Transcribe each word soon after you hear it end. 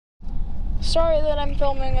Sorry that I'm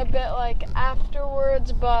filming a bit like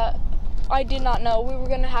afterwards, but I did not know we were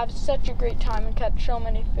gonna have such a great time and catch so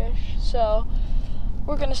many fish. So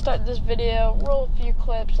we're gonna start this video, roll a few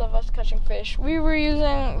clips of us catching fish. We were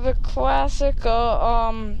using the classic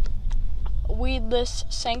weedless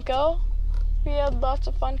senko. We had lots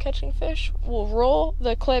of fun catching fish. We'll roll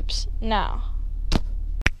the clips now.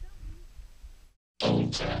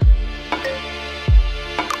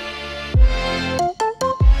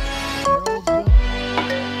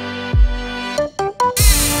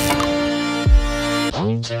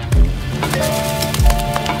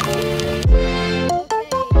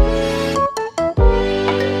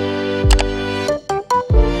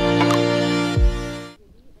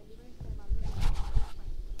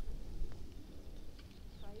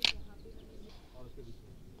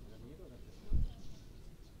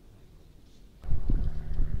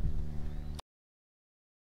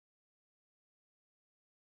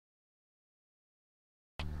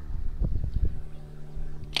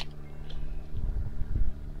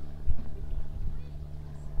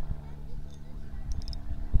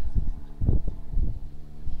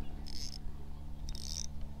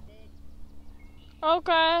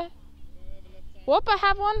 Okay. Whoop, I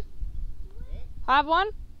have one. I have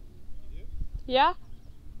one. Yeah.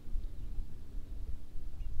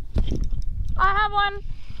 I have one.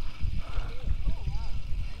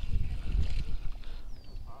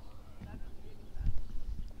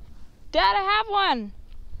 Dad, I have one.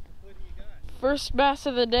 What do you got? First bass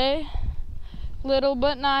of the day. Little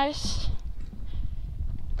but nice.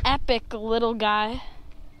 Epic little guy.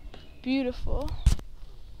 Beautiful.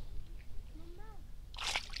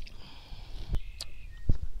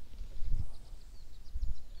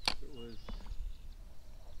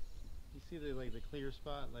 See the clear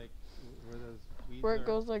spot, like where those weeds Where it are?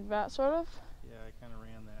 goes like that, sort of? Yeah, I kind of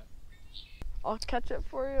ran that. I'll catch it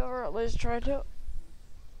for you, or at least try to.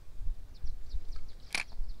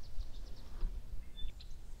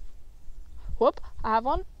 Whoop, I have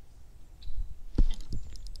one.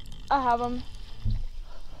 I have him.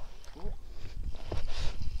 Cool.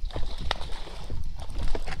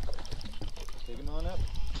 Take him on up.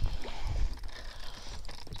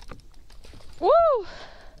 Woo!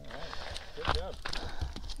 Good job.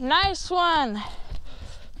 Nice one.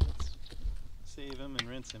 Let's save him and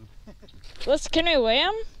rinse him. Can we weigh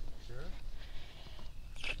him? Sure.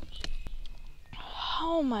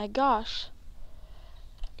 Oh my gosh.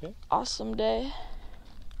 Okay. Awesome day.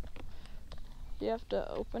 You have to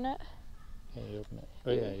open it. Yeah, you open it.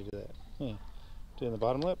 Oh yeah, you do that. Yeah. Do it in the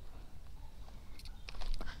bottom lip.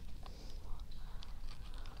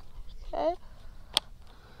 Okay.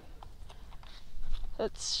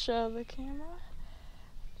 Let's show the camera.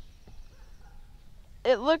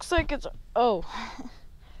 It looks like it's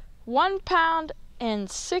 1 pound and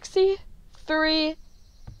 63.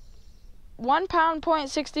 1 pound point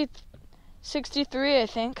 63, I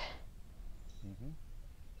think.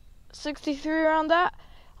 63 around that.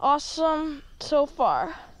 Awesome so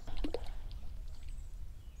far.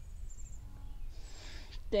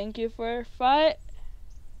 Thank you for your fight.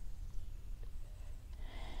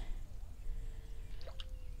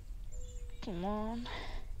 Come on.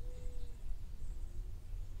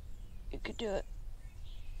 You could do it.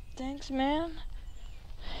 Thanks, man.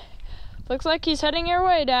 Looks like he's heading your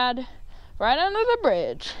way, Dad. Right under the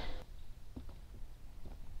bridge.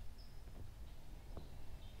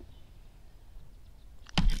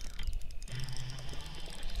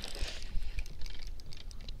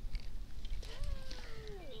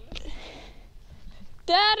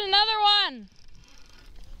 Dad, another one.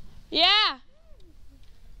 Yeah.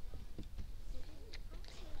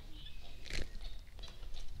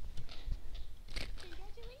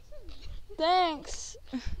 Thanks.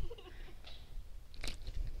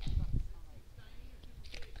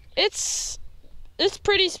 It's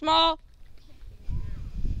pretty small.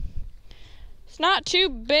 It's not too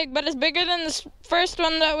big, but it's bigger than the first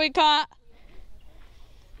one that we caught.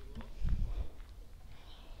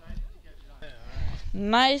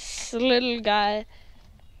 Nice little guy.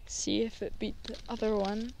 See if it beat the other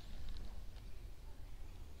one.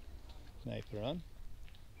 Knife it on.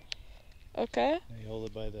 Okay. Now you hold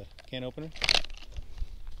it by the can opener.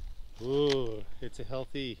 Ooh, it's a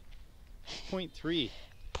healthy 0.3.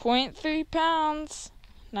 0.3 pounds.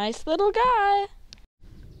 Nice little guy.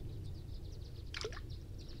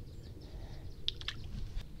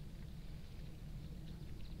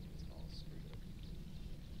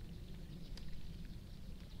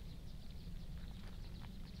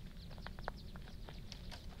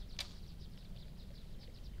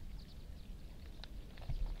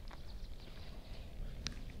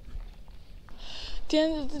 At the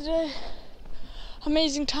end of the day,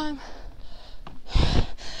 amazing time.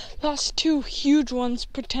 Lost 2 huge ones,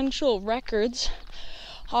 potential records,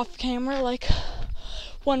 off camera. Like,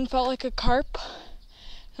 one felt like a carp,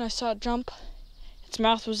 and I saw it jump. Its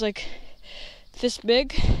mouth was like this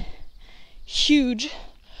big, huge.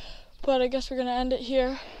 But I guess we're gonna end it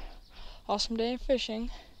here. Awesome day of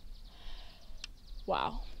fishing.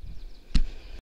 Wow.